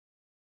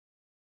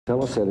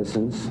Fellow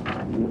citizens,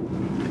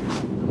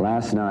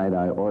 last night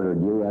I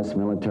ordered U.S.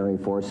 military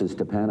forces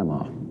to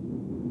Panama.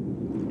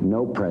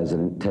 No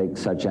president takes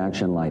such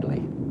action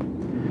lightly.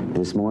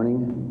 This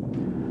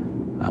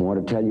morning, I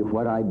want to tell you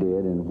what I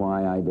did and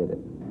why I did it.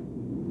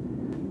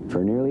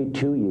 For nearly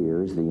 2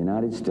 years, the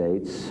United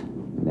States,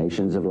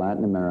 nations of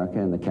Latin America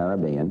and the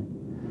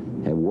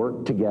Caribbean have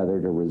worked together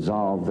to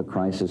resolve the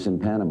crisis in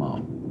Panama.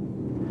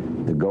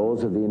 The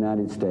goals of the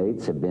United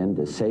States have been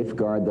to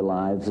safeguard the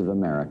lives of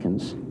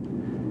Americans,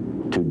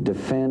 to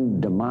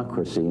defend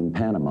democracy in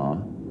Panama,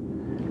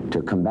 to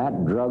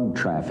combat drug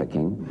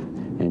trafficking,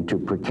 and to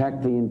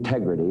protect the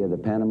integrity of the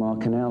Panama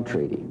Canal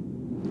Treaty.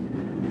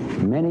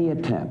 Many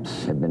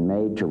attempts have been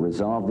made to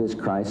resolve this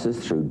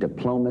crisis through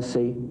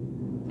diplomacy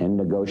and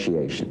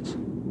negotiations.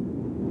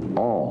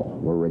 All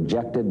were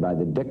rejected by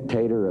the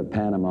dictator of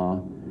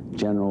Panama,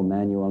 General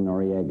Manuel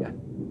Noriega,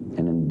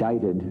 an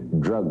indicted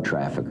drug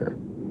trafficker.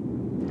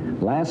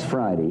 Last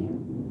Friday,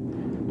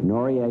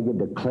 Noriega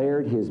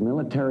declared his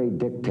military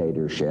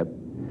dictatorship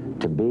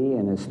to be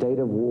in a state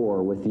of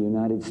war with the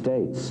United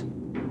States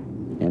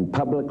and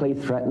publicly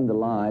threatened the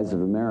lives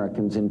of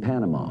Americans in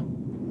Panama.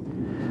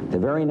 The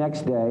very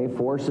next day,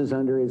 forces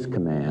under his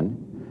command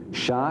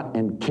shot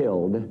and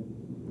killed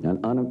an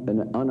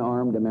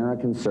unarmed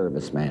American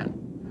serviceman,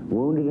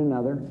 wounded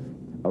another,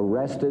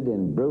 arrested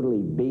and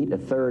brutally beat a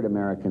third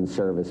American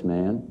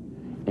serviceman,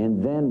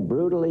 and then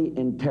brutally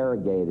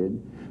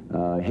interrogated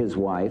his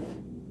wife,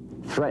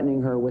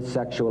 threatening her with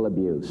sexual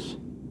abuse.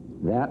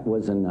 That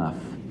was enough.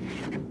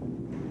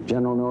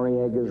 General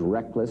Noriega's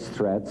reckless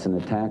threats and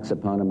attacks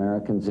upon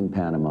Americans in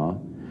Panama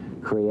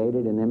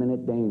created an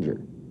imminent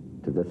danger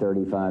to the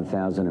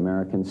 35,000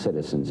 American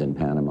citizens in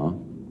Panama.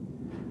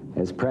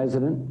 As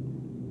president,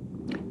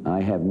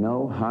 I have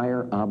no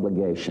higher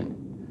obligation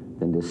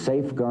than to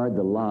safeguard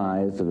the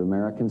lives of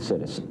American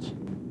citizens.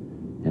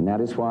 And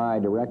that is why I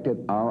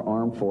directed our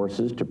armed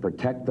forces to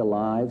protect the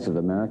lives of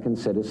American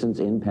citizens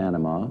in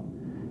Panama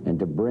and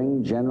to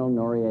bring General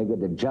Noriega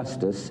to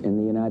justice in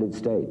the United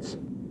States.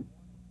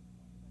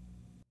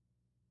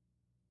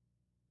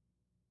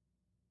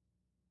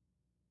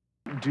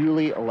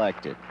 Duly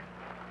elected,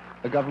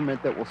 a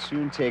government that will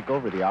soon take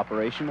over the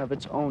operation of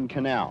its own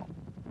canal,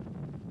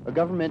 a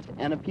government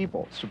and a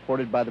people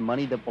supported by the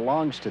money that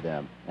belongs to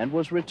them and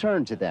was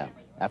returned to them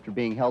after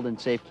being held in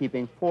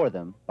safekeeping for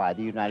them by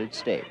the United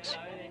States.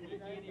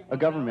 A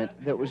government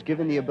that was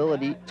given the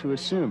ability to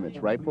assume its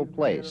rightful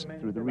place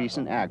through the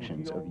recent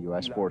actions of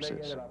U.S.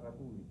 forces.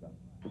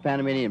 The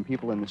Panamanian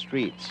people in the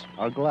streets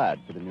are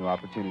glad for the new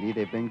opportunity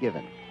they've been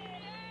given.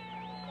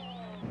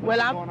 Well,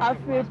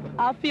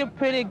 I feel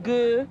pretty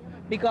good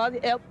because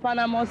it helped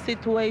Panama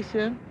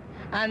situation,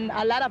 and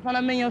a lot of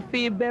Panamanians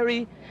feel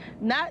very,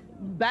 not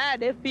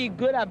bad, they feel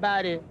good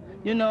about it,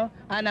 you know,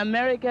 and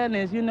American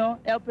is, you know,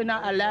 helping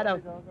out a lot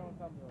of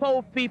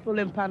poor people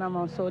in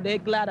Panama, so they're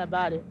glad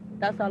about it.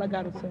 That's all I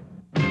got to say.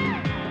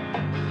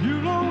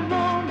 You don't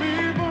know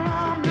me, but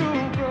I'm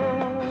your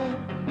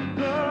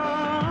brother.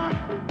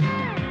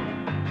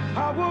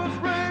 I was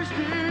raised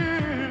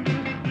in the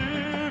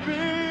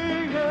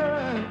living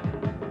earth.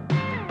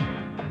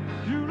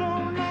 You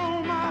don't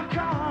know my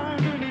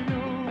kind in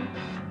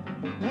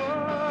your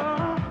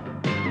world.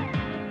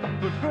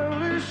 But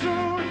very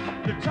soon,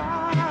 the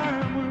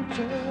time will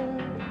tell.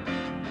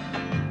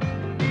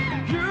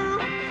 You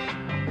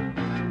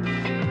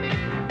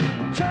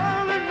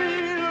telling me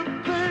the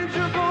things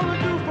you're gonna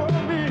do for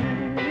me.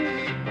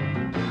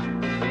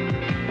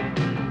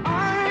 I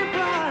ain't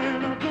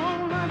blind, I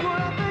don't like what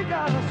I think I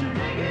see.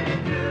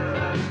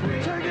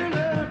 Taking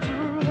it to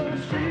the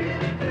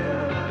street.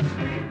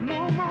 No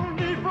more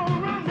need for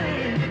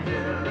running.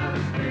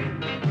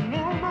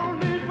 No more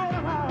need for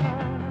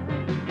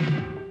hiding.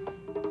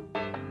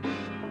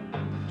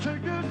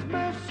 Take this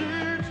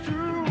message to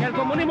El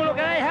comunismo lo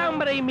que da es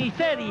hambre y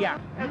miseria.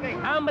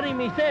 Hambre y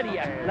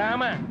miseria, nada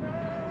más.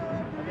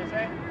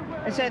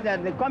 I said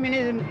that the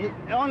communism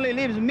only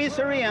leaves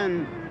misery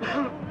and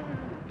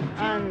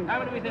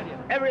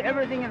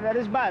everything that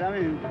is bad. I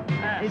mean,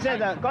 he said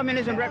that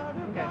communism.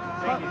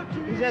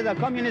 He said that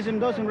communism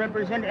doesn't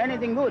represent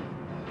anything good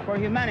for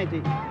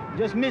humanity,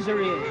 just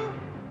misery.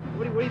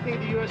 What do you think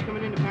of the U.S.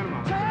 coming into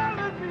Panama?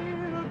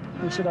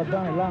 We should have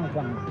done a long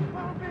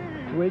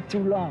time. Way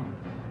too long.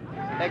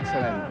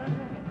 Excellent.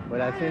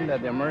 But I think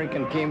that the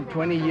American came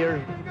 20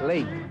 years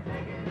late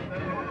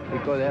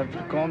because they have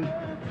to come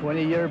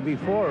 20 years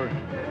before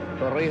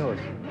Torrijos.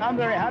 I'm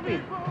very happy.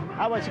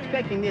 I was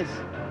expecting this.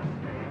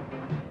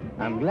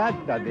 I'm glad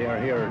that they are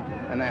here,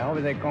 and I hope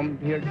they come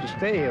here to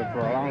stay here for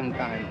a long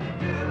time.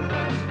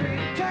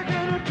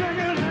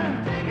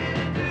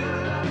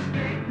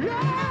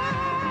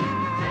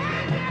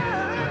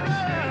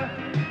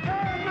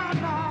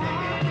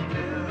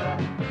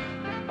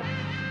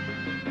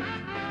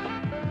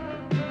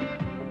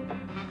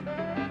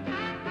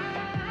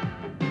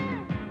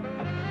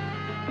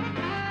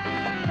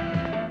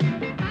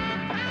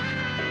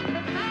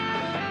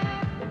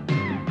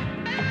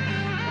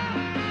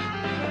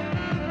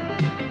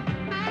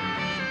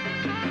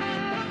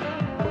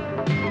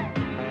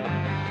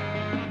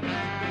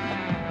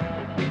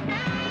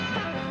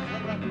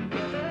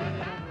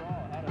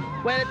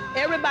 Well,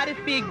 everybody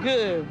feel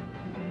good,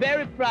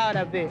 very proud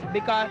of it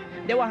because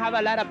they will have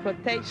a lot of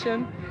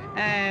protection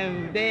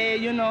and they,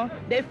 you know,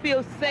 they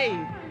feel safe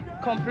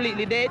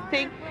completely. They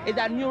think it's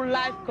a new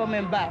life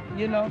coming back,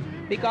 you know,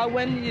 because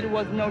when it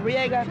was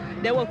Noriega,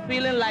 they were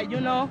feeling like,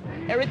 you know,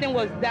 everything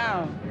was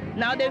down.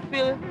 Now they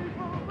feel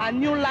a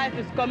new life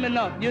is coming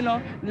up, you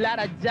know, a lot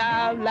of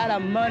jobs, a lot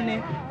of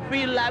money,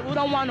 free life. We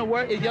don't want to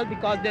work, it's just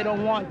because they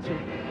don't want to.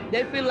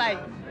 They feel like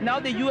now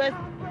the U.S.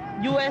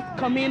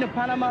 coming to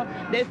Panama,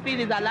 they feel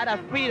there's a lot of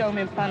freedom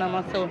in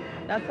Panama, so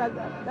that's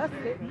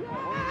it.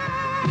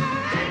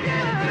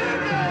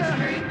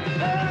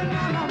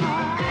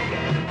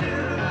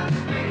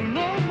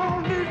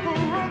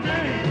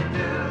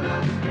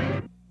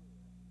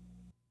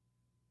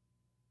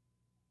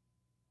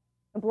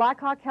 A Black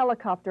Hawk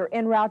helicopter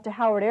en route to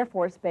Howard Air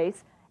Force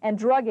Base, and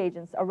drug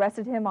agents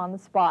arrested him on the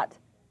spot.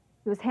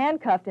 He was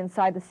handcuffed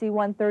inside the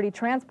C-130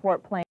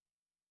 transport plane.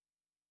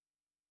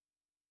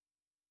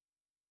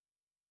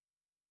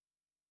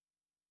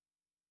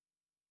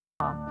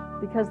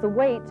 Because the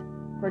wait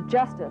for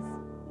justice,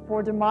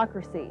 for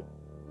democracy,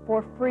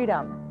 for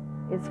freedom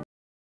is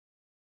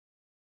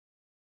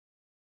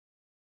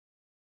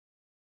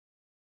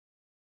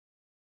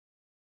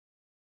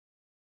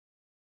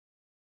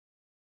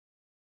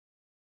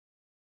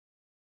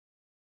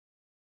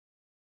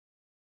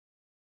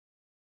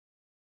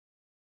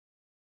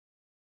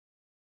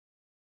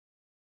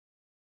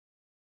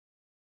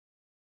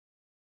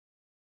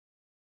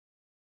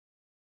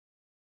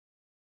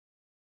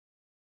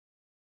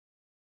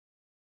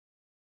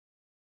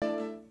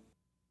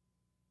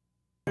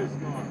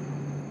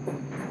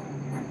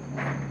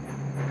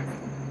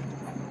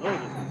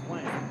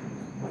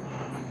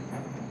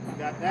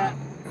got that?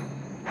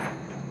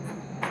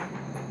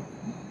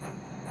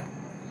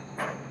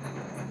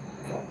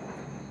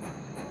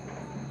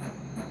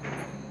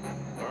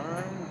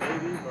 Burn,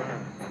 baby,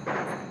 burn.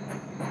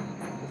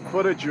 The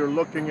footage you're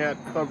looking at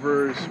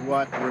covers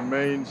what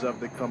remains of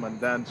the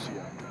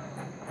Commandancia.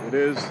 It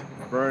is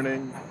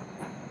burning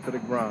to the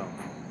ground.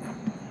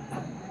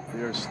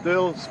 There's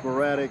still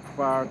sporadic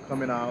fire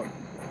coming out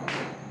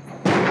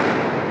in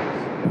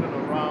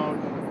and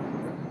around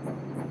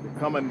the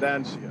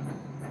Commandancia.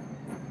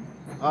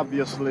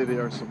 Obviously,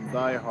 there are some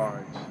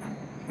diehards.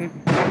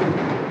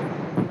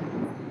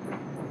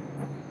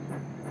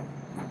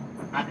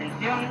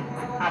 Atención,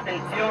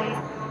 atención,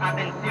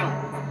 atención.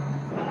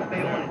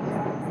 Campeones,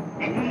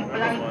 en un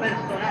plan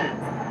personal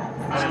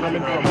para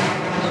mantener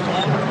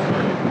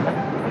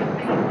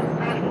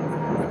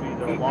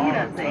y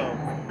únanse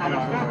a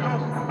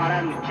nosotros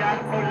para luchar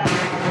por la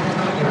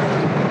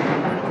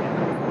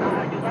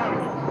para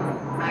ayudarnos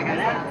a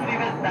ganar su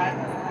libertad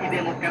y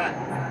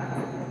democracia.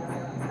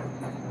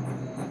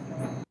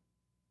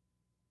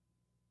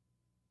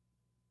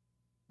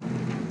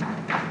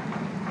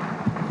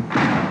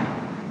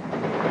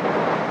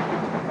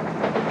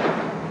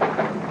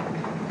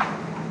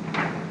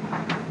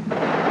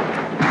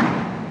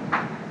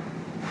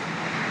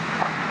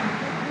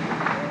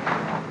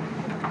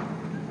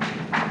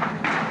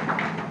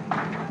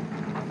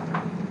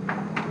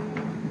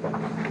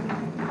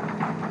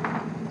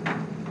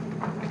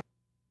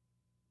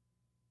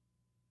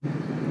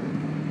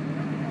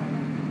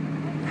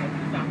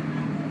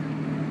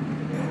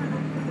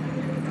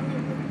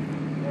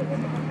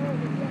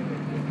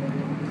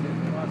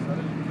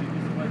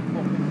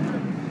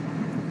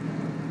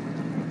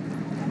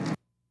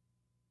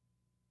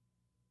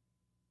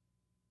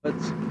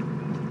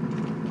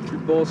 You're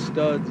both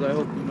studs, I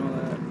hope you know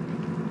that.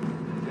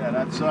 Yeah,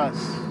 that's us.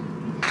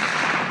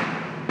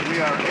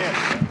 We are it.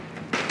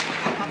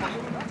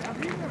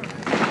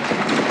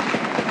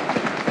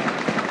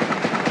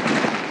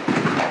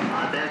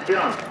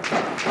 Atención,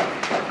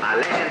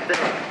 aléjense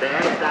de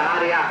esta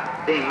área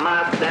sin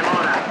más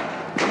demora.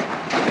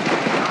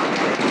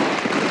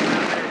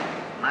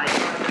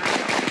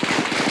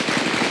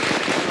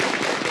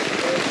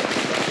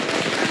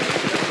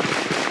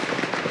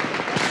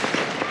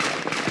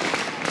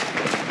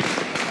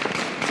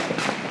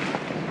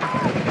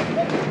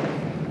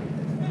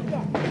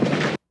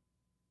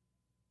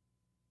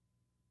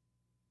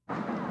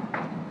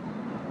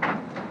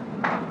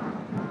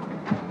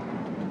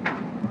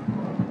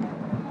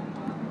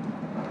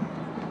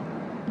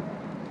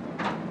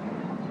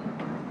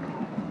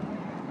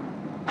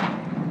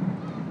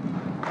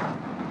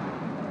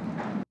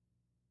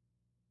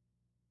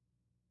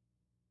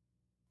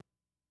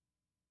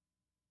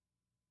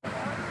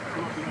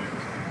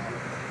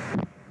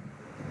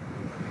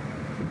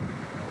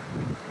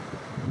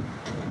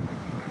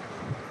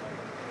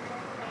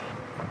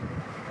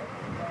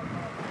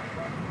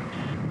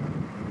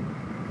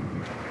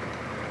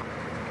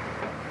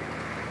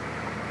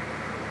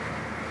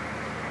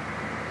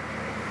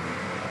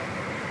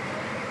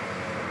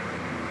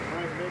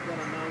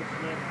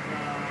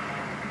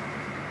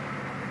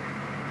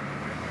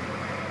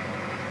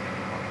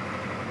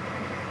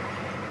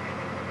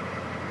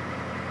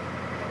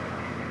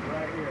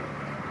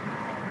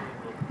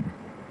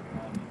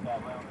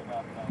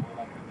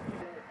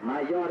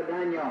 Mayor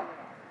daño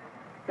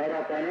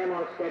pero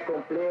tenemos que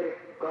cumplir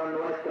con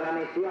nuestra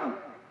misión.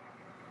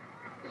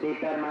 Si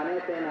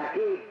permanecen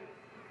aquí,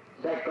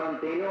 se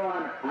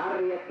continúan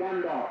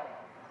arriesgando.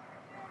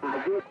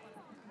 Ayuda.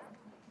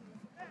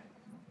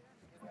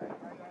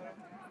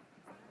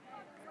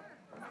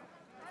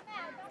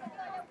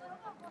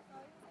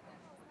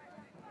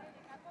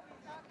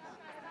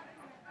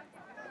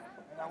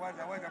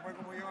 Guardia, pues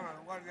cómo llevan a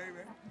los guardias ahí,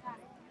 ¿ves?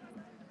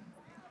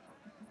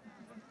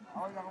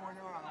 Ahora cómo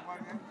llevan a los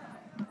guardias.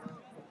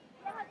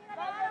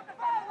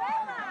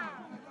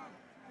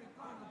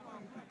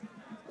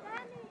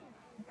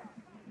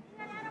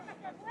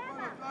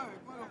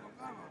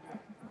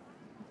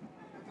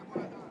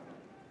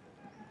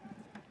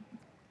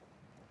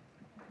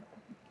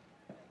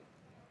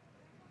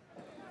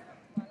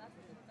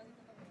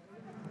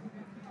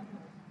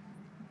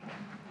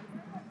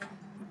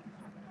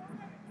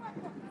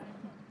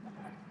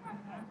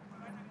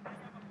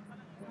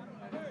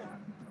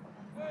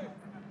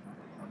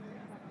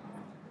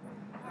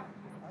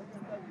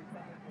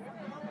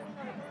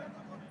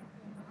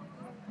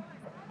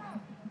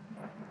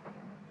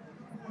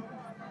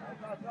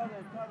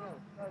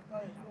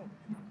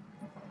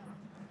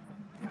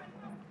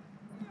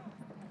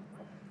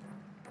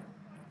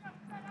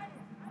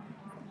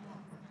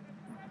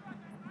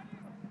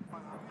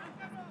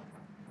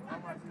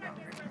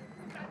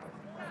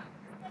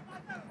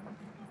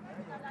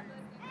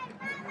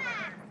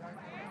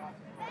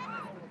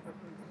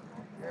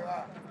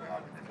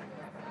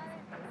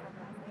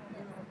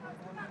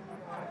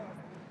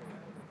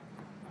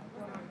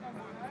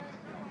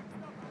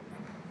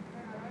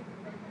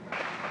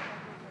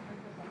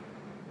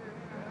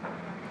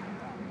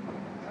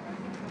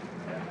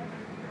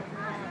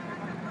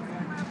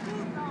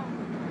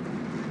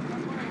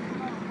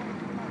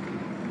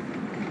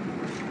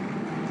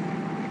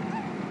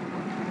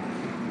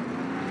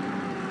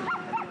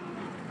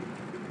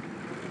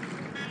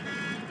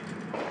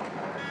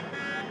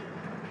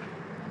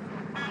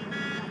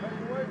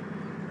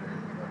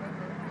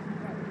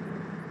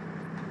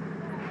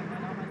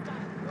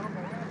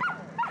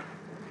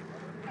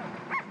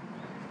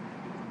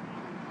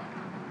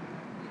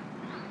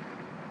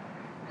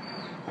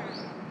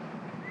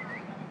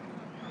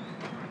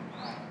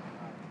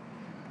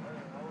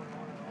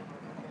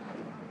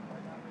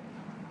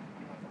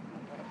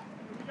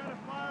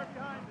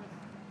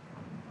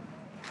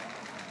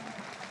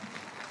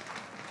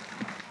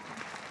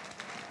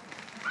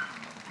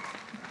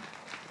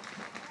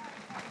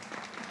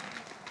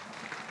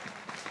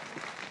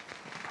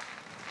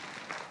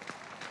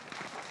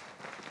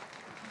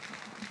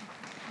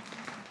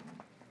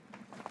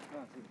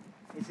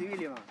 In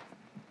civilian,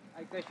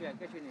 I catch you in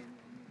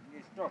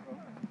stroke.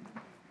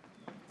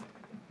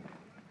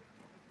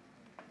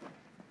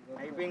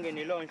 I bring in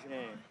the lunch,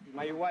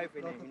 my wife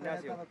in the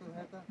gimnasio.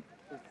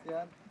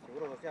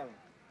 Seguro social.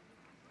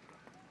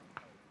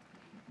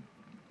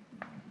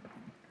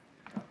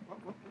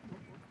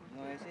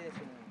 No, ese es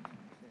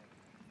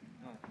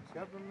no.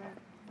 Government?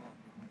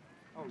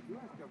 Oh,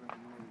 U.S.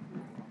 government.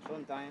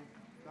 Sometimes.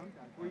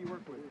 Sometimes. Who you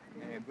work with?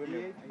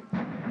 British.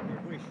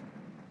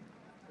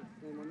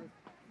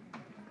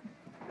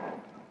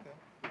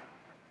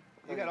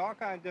 You got all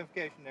kinds of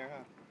identification there,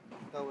 huh?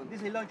 So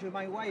this is lunch with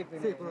my wife.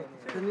 Sí, pero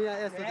tenía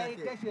eso de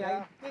aquí.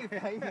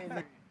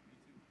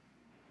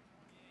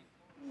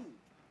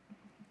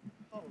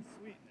 Oh,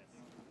 sweetness.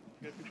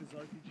 You guys think this is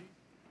RPG?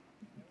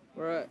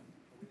 Where at?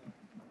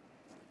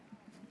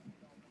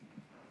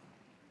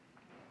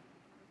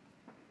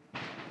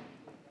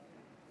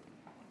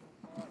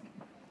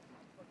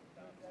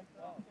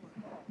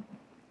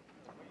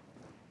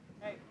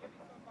 Hey, give me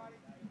somebody.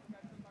 You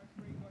got somebody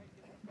free. Go ahead and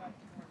get this guy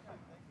some more time.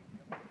 Thank you.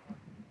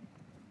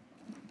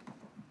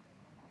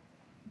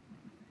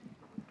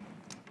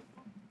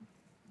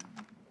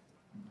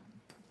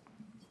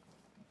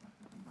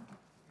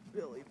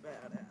 Billy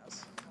Badass.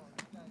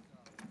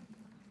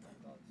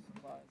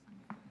 I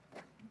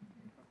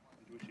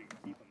wish you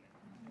could keep them there.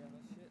 Yeah, no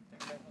shit.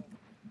 Take that home.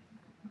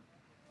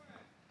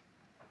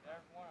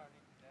 There's one I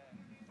need today.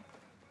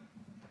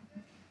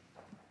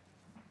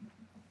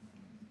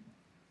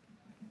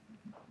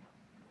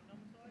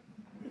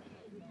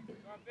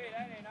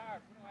 That ain't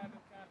ours. We don't have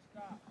them kind of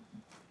stock.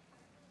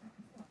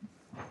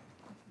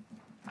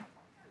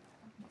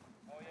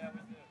 Oh yeah, we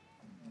do.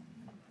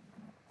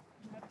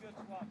 That's a good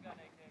swap gun,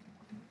 AK.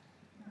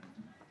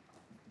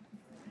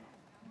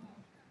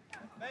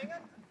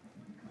 Banging?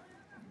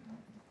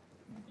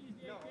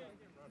 No,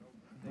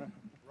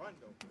 run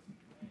though.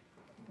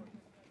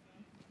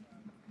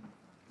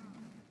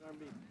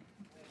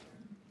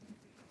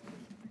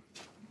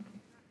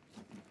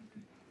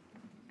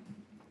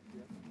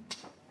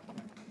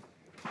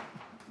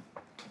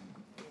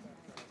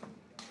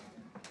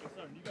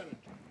 You got it.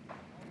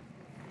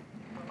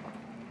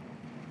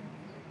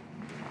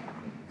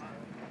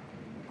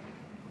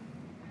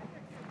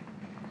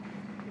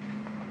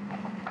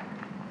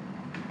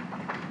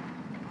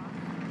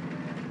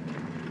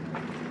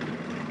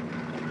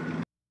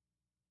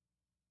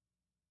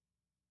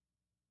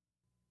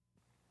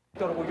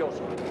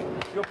 Orgulloso.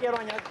 Yo quiero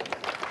añadir.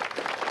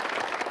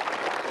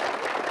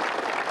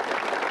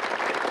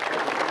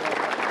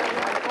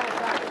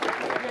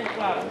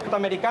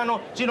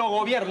 norteamericano, sino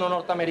gobierno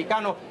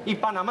norteamericano, y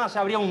Panamá se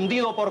habría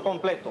hundido por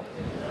completo.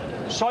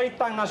 Soy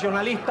tan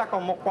nacionalista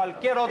como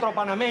cualquier otro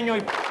panameño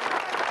y...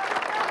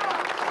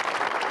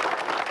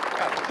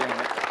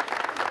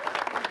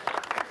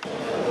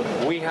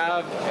 We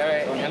have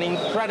an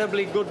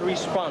incredibly good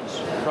response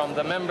from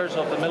the members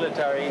of the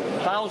military,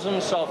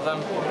 thousands of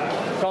them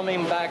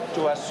coming back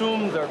to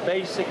assume their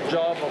basic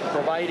job of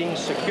providing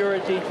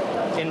security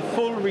in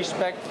full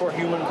respect for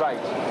human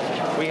rights.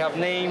 We have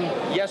named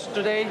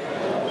yesterday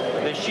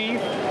the chief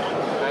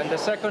and the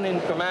second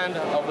in command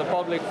of the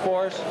public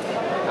force,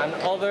 and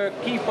other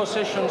key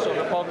positions of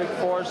the public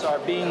force are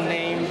being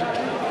named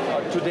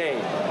today.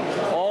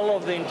 All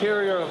of the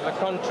interior of the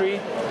country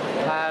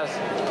has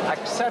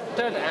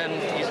accepted and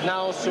is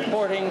now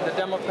supporting the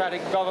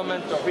democratic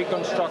government of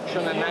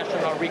reconstruction and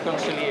national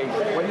reconciliation.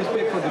 What do you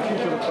expect for the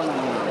future of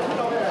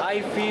Panama?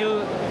 I feel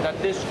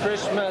that this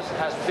Christmas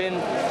has been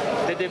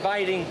the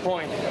dividing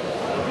point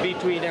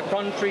between a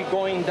country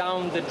going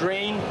down the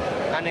drain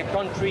and a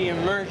country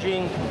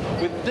emerging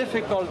with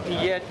difficulty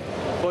yet,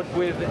 but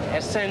with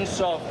a sense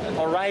of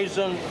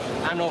horizon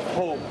and of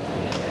hope.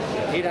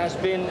 It has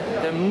been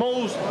the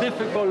most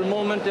difficult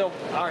moment of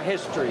our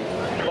history,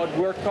 but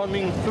we're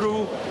coming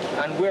through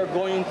and we're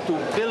going to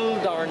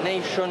build our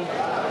nation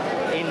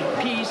in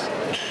peace,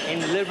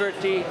 in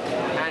liberty,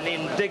 and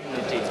in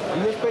dignity. Do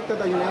you expect that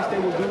the United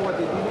States will do what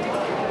they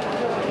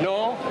did?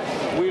 No,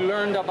 we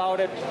learned about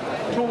it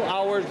 2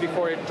 hours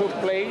before it took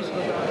place.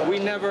 We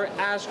never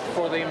asked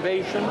for the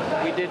invasion.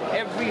 We did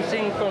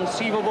everything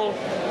conceivable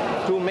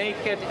to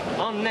make it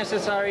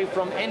unnecessary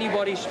from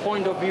anybody's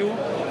point of view.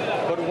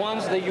 But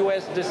once the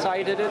U.S.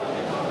 decided it,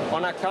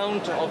 on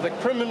account of the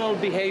criminal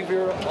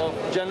behavior of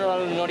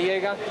General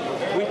Noriega,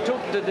 we took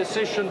the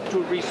decision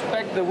to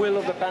respect the will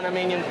of the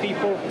Panamanian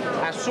people,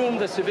 assume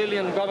the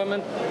civilian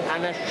government,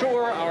 and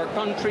assure our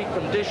country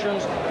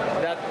conditions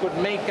that could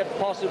make it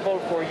possible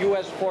for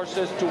U.S.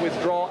 forces to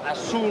withdraw as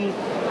soon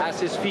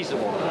as is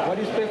feasible. What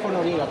do you expect for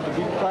Noriega? To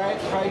be tried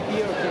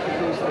here or take it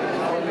to the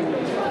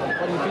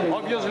States?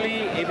 Obviously,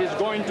 if he's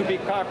going to be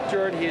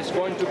captured, he is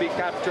going to be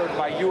captured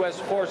by U.S.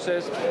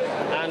 forces,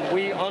 and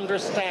we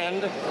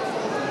understand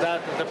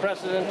that the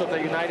President of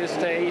the United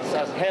States,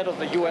 as head of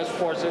the U.S.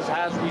 forces,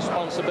 has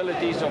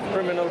responsibilities of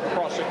criminal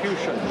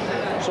prosecution.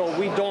 So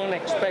we don't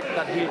expect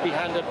that he'll be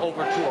handed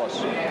over to us.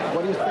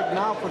 What do you expect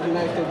now for the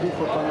United States to do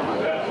for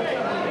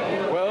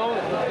Panama? Well,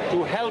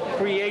 to help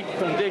create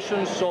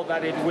conditions so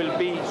that it will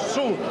be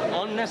soon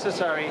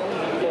unnecessary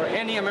for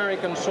any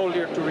American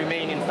soldier to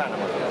remain in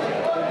Panama.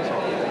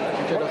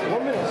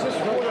 1 minute, just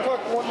want to talk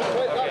 1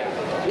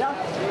 minute. Yeah?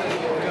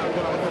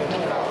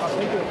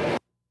 Thank you.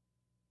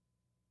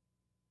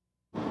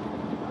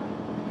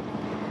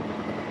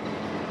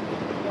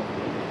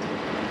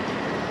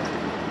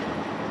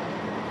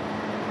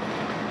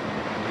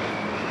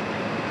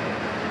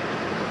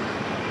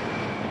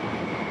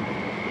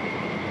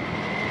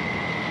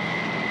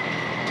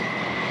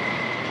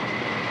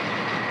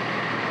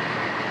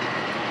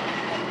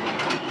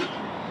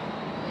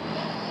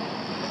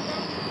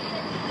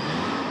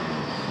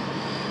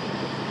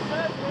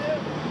 That's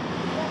it.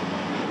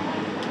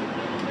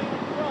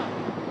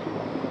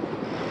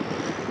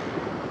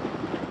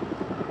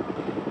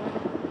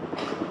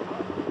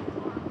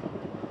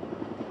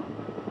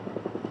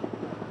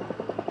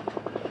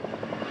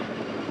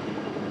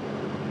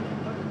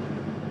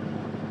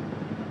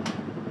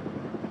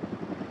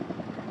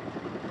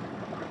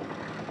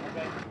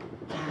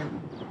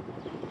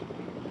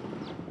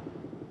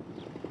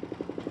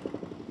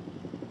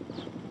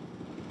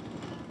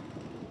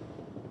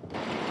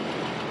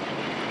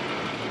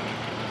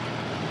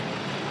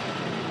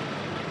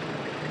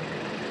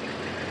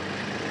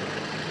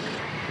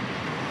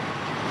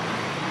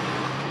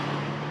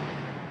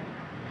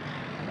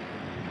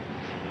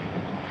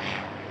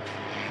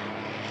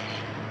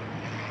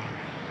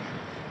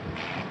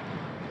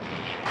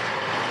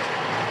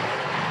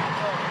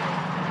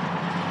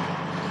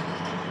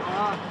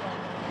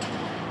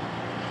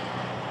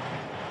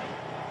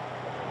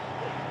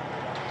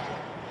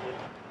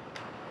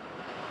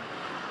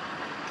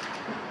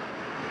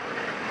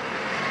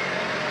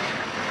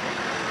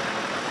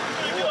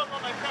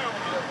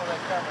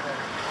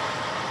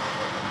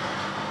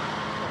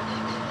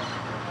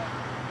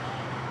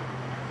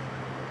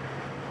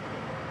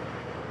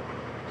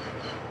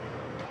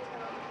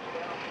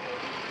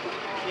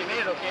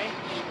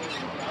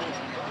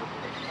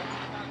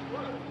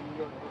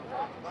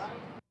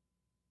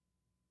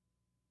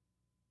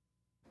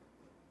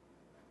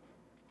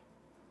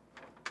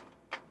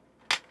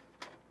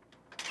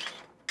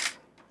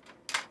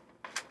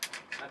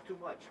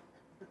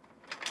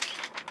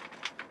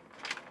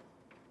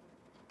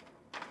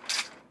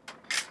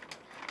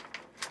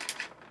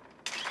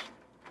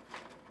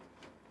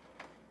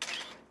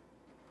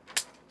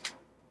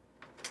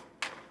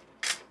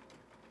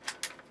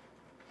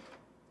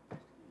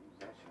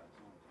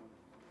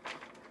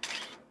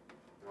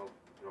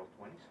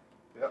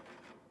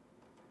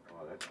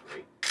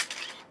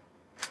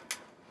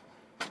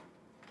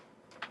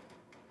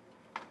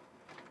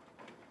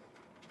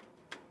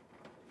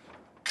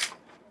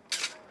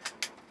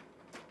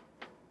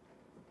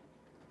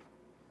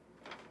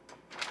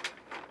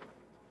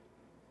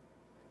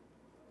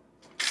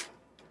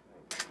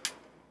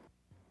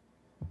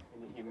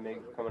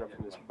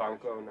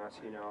 Banco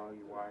Nacional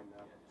igual,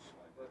 ¿no?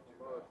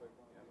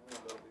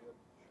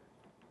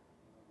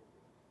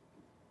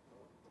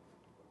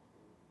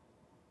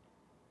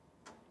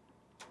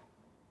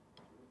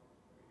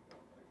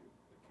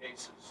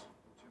 Cases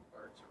in two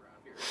parts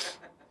around here.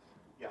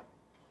 Yeah.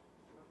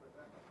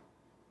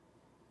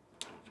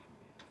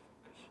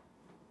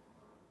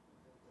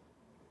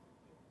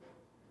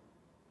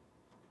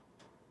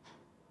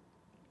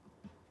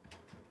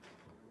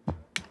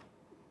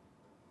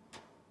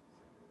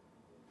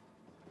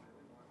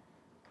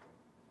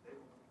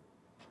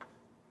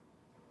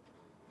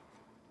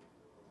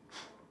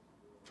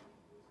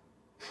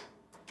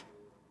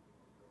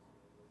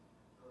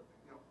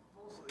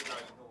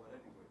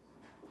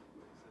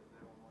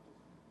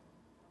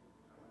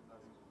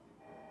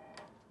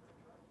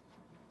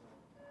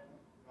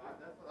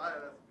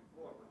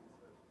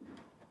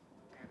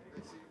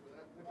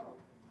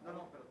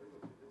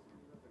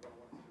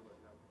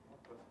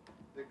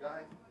 The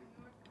guys,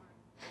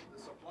 the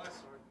supply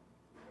sergeant,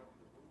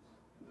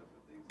 the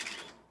things,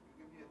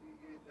 you give me a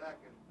DEA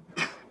jacket,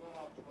 well,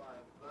 I'll try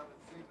it, because I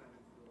haven't seen it.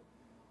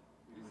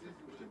 It's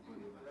easy with a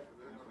DEA jacket.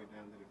 Halfway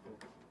down, did it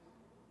focus?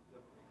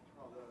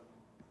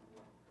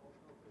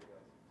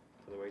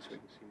 Otherwise, we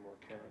can see more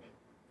cash.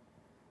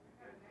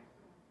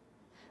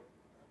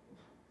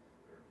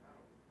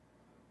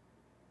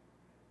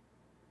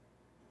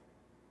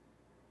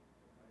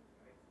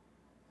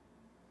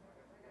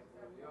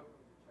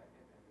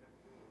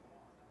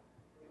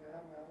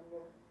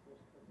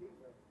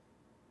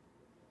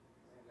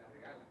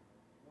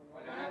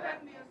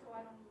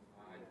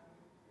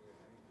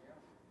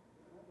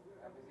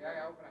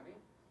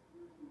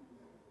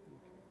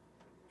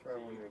 Try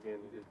one again.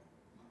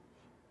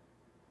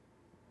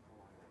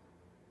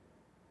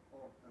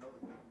 Oh, another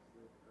thing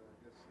is that, I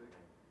guess they.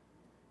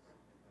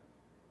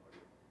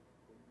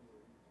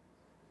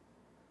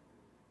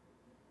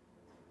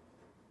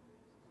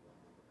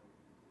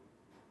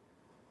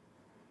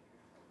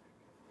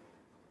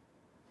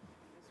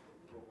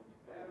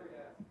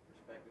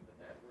 Perspective in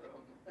that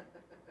room.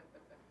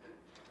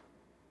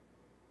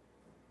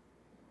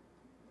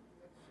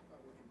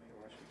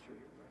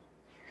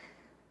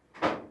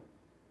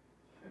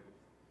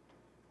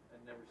 I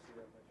never see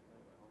that much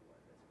money in my whole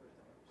life. That's the first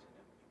time I've ever seen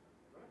that much money.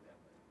 That much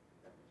cash.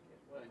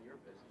 Well, in your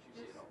business, you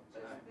see it all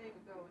the time. Just big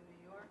ago in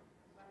New York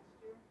last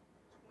year,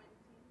 $20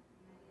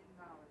 million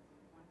in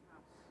one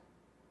house.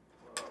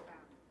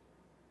 Found.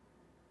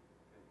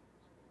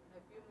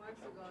 A few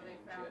months ago, they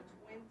found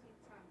 20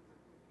 tons of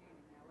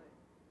cocaine in LA.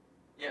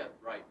 Yeah,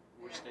 right.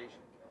 We're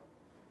stationed.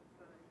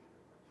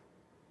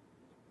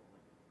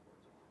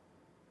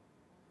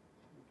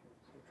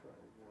 So try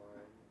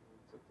one.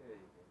 It's okay.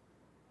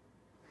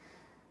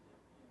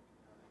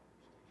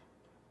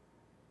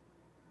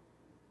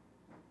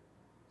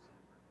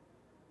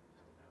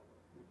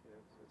 Yeah,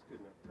 it's good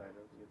enough tied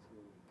up. It gets a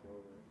little flow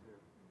right there.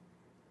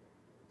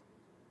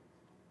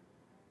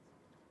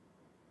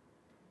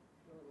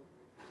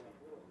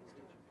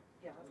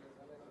 Yeah.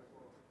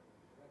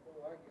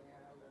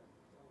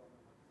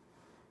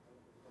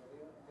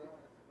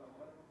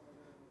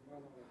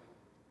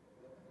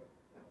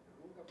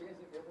 Nunca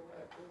piense que yo tengo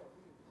una escuela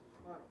así,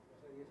 mano,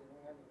 hace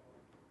 19 años.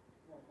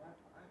 No, más,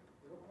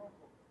 yo lo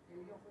conozco. Él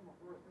y yo fuimos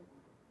Fort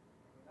Clayton.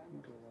 En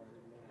el año,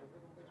 yo fui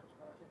con Texas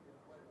para que no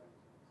fuera.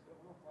 Yo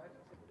conozco a él,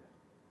 así que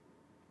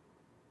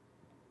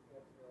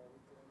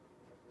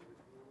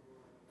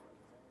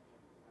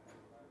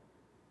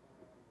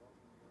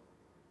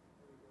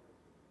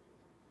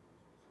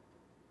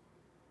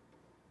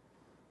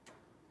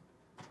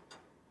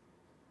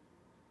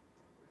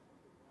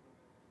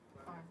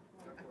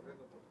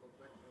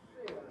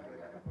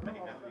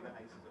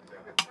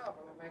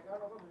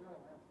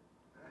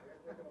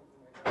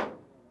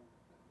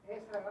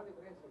esa es la gran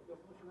diferencia. Yo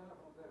funcioné en la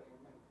frontera en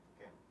México.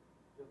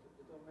 Yo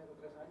estuve en México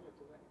 3 años,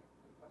 estuve en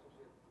el Paso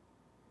 7.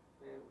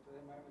 Ustedes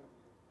en Miami no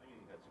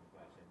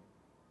funcionaron.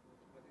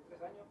 Metí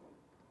 3 años,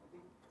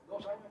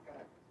 2 años en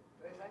Caracas,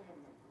 3 años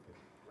en México.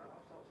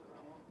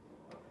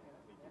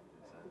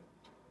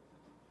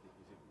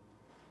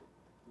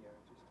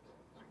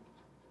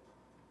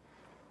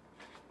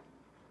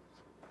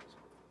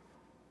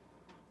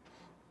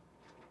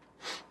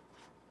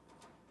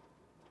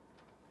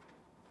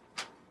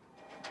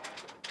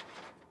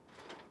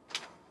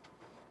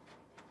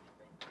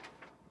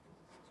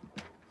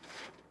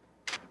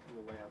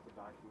 We'll lay out the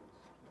documents.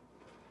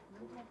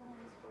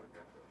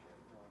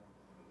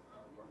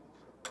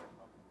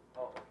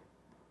 Oh, okay.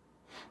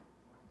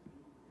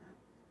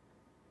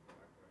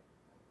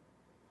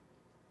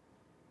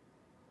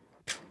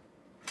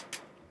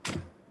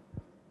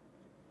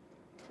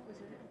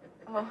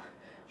 Oh,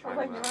 I was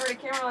like, you already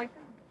camera like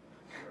that.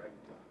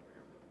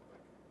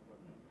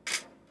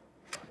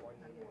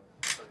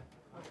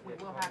 We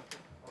will have to,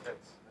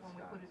 when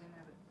we put it in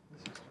evidence.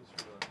 This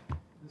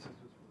is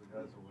just for the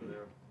guys over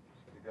there,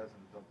 the guys in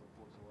the Delta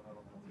Force, so I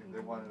don't think they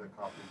wanted a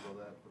copy of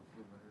that. But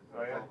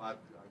Oh, yeah? I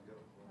get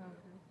it.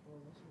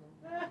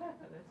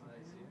 That's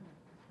nice,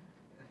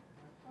 yeah.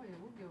 Oh, yeah,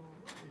 we'll give them.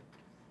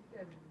 You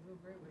guys are real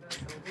great with us,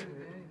 so we'll do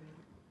anything.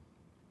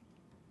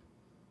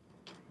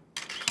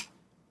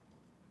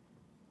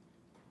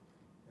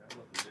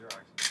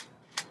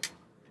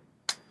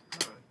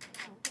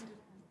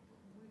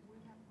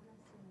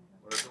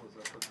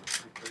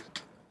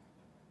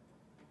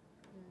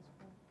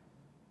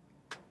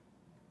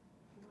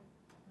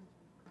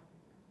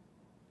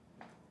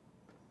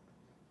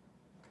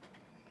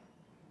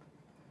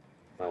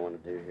 I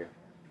want to do here.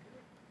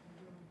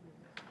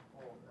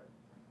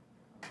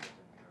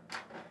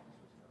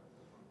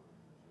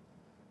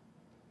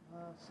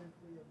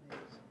 Simply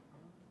amazing.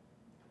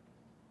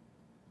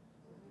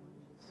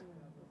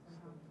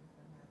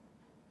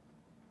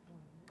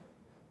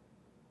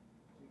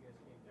 You guys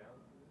came down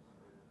for this?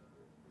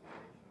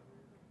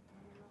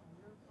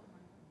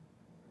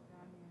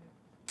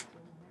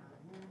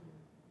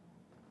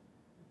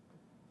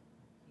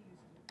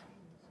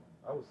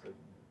 I was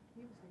thinking.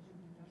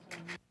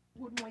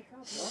 Wouldn't wake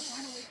up.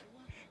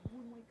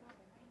 Wouldn't wake up.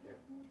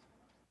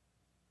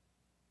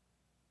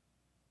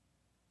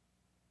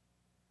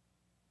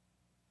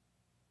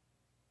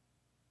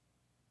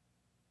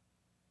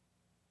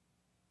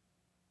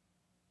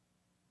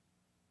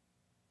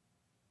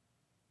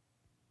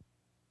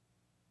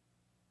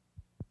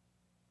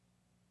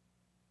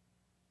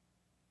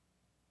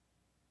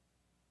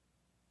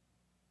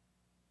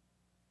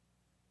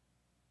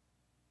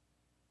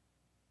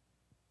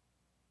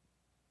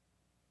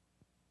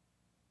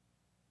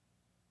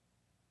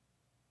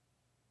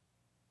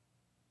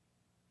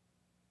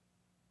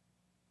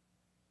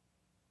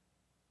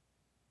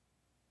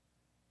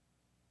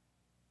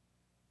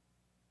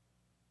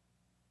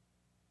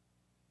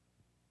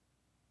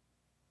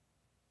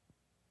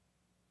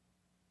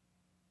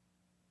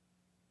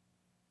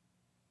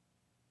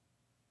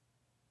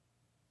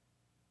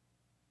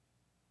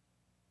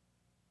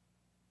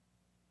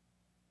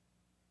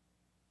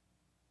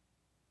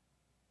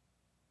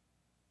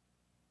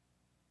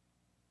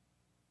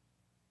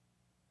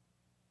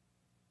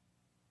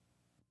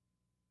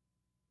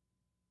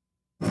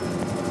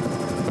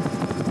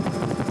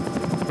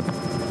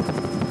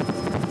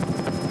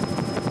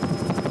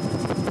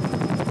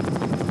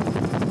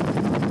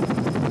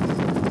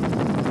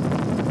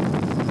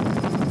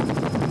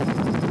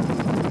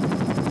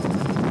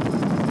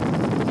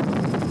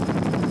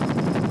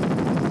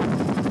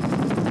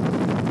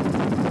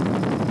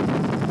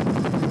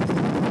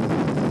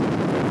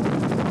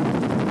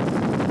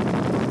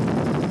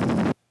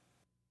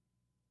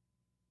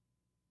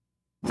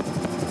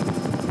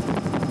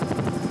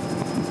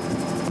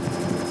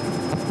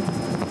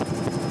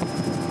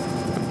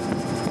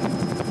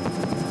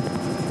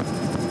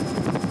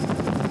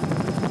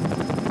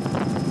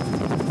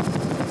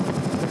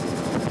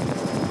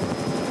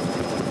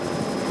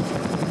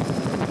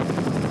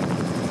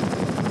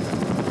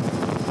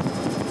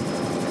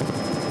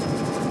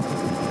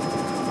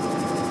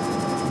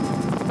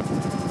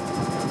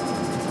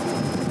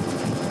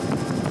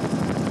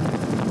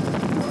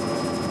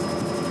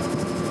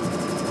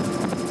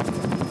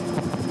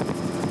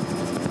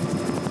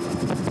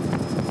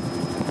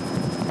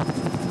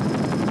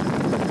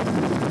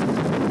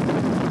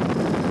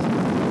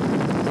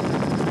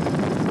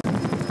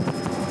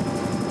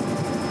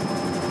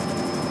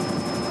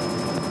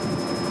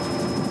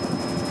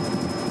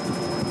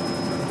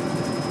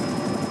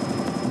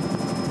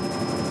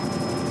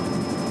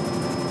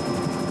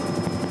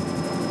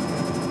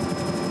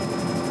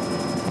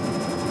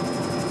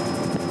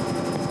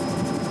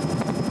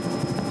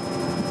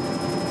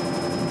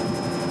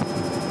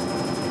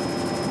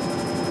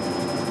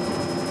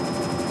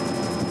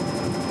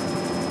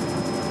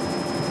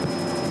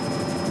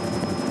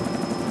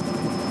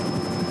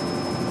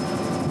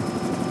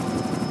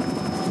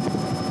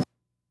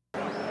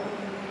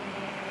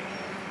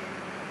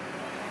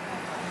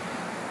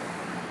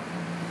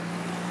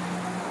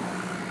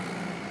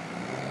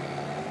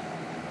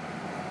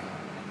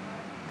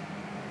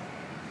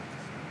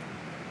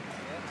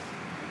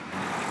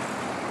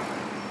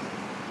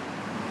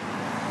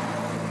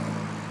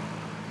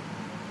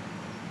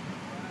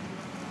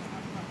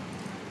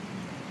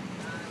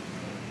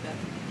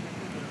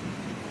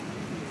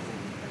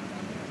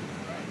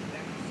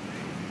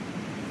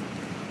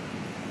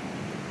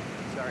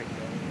 Sorry.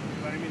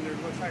 But I mean, there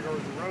looks like there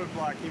was a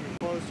roadblock even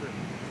closer.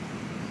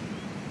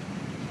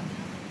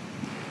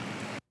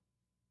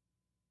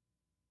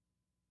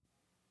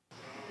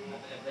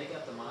 Have they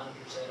got the monitor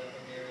set up in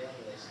the area?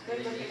 They're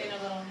looking at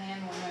a little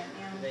hand one right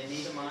now. Do they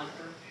need a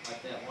monitor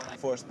like that one?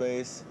 Force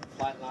base.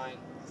 Flight line.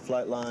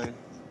 Flight line.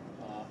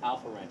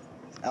 Alpha ramp.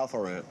 Alpha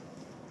ramp.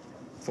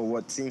 For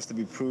what seems to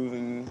be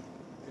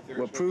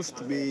what proves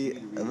to be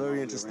a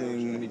very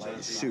interesting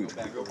shoot.